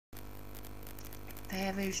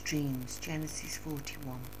Pharaoh's dreams, Genesis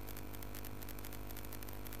 41.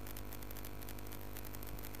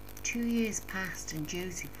 2 years passed and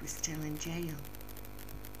Joseph was still in jail.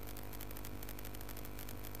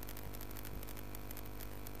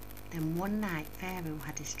 Then one night Pharaoh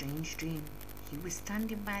had a strange dream. He was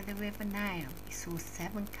standing by the river Nile. He saw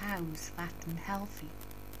 7 cows, fat and healthy.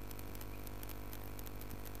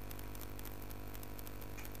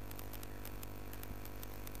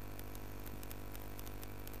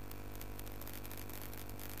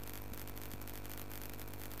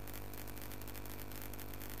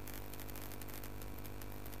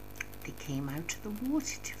 They came out of the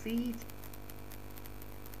water to feed.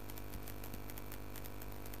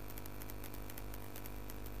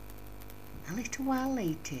 A little while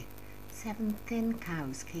later, 7 thin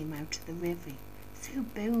cows came out of the river, so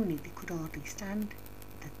bony they could hardly stand.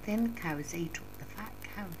 The thin cows ate up the fat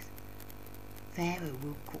cows. Pharaoh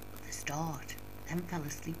woke up with a start, then fell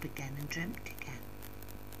asleep again and dreamt again.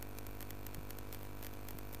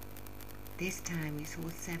 This time he saw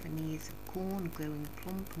 7 ears of corn growing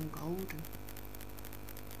plump and golden.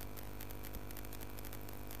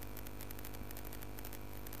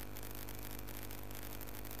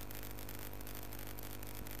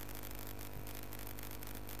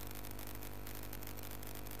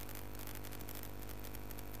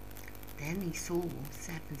 Then he saw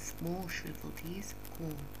 7 small shriveled ears of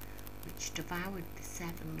corn, which devoured the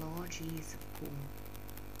 7 large ears of corn.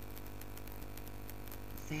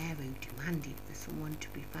 Pharaoh demanded for someone to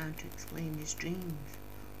be found to explain his dreams.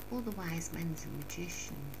 All the wise men and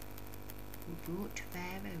magicians were brought to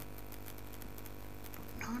Pharaoh,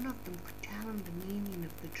 but none of them could tell him the meaning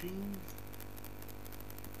of the dreams.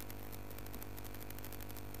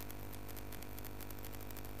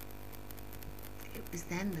 It was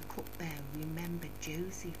then the cupbearer remembered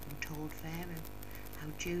Joseph and told Pharaoh how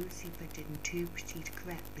Joseph had interpreted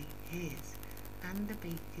correctly his and the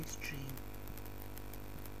baker's dream.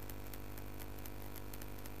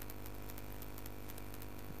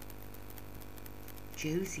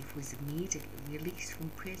 Joseph was immediately released from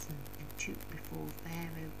prison and took before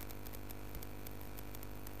Pharaoh.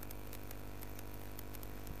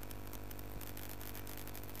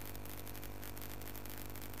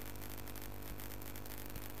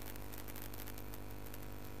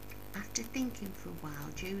 After thinking for a while,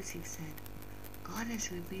 Joseph said, "God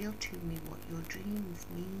has revealed to me what your dreams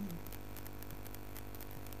mean.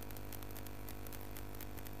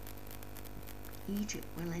 Egypt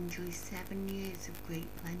will enjoy 7 years of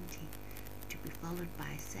great plenty, to be followed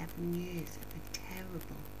by 7 years of a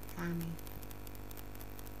terrible famine.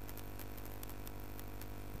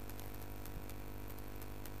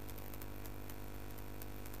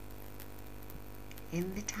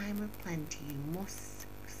 In the time of plenty you must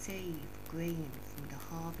save grain from the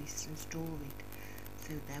harvest and store it,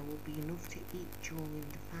 so there will be enough to eat during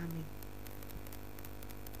the famine."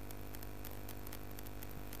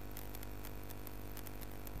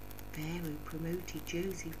 Pharaoh promoted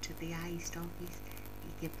Joseph to the highest office.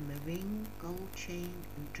 He gave him a ring, gold chain,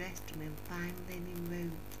 and dressed him in fine linen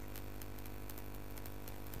robes.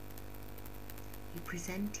 He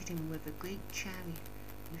presented him with a great chariot.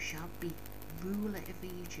 "You shall be ruler of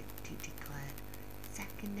Egypt," he declared,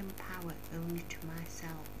 "second in power only to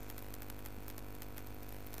myself."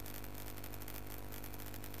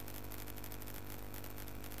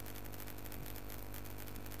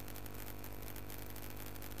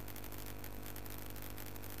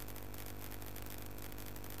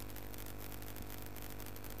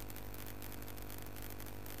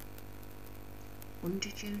 Under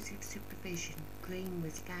Joseph's supervision, grain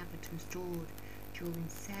was gathered and stored during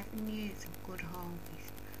 7 years of good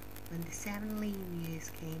harvest. When the 7 lean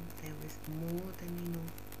years came, there was more than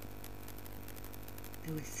enough.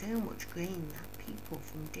 There was so much grain that people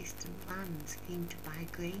from distant lands came to buy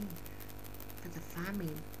grain, for the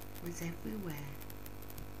famine was everywhere.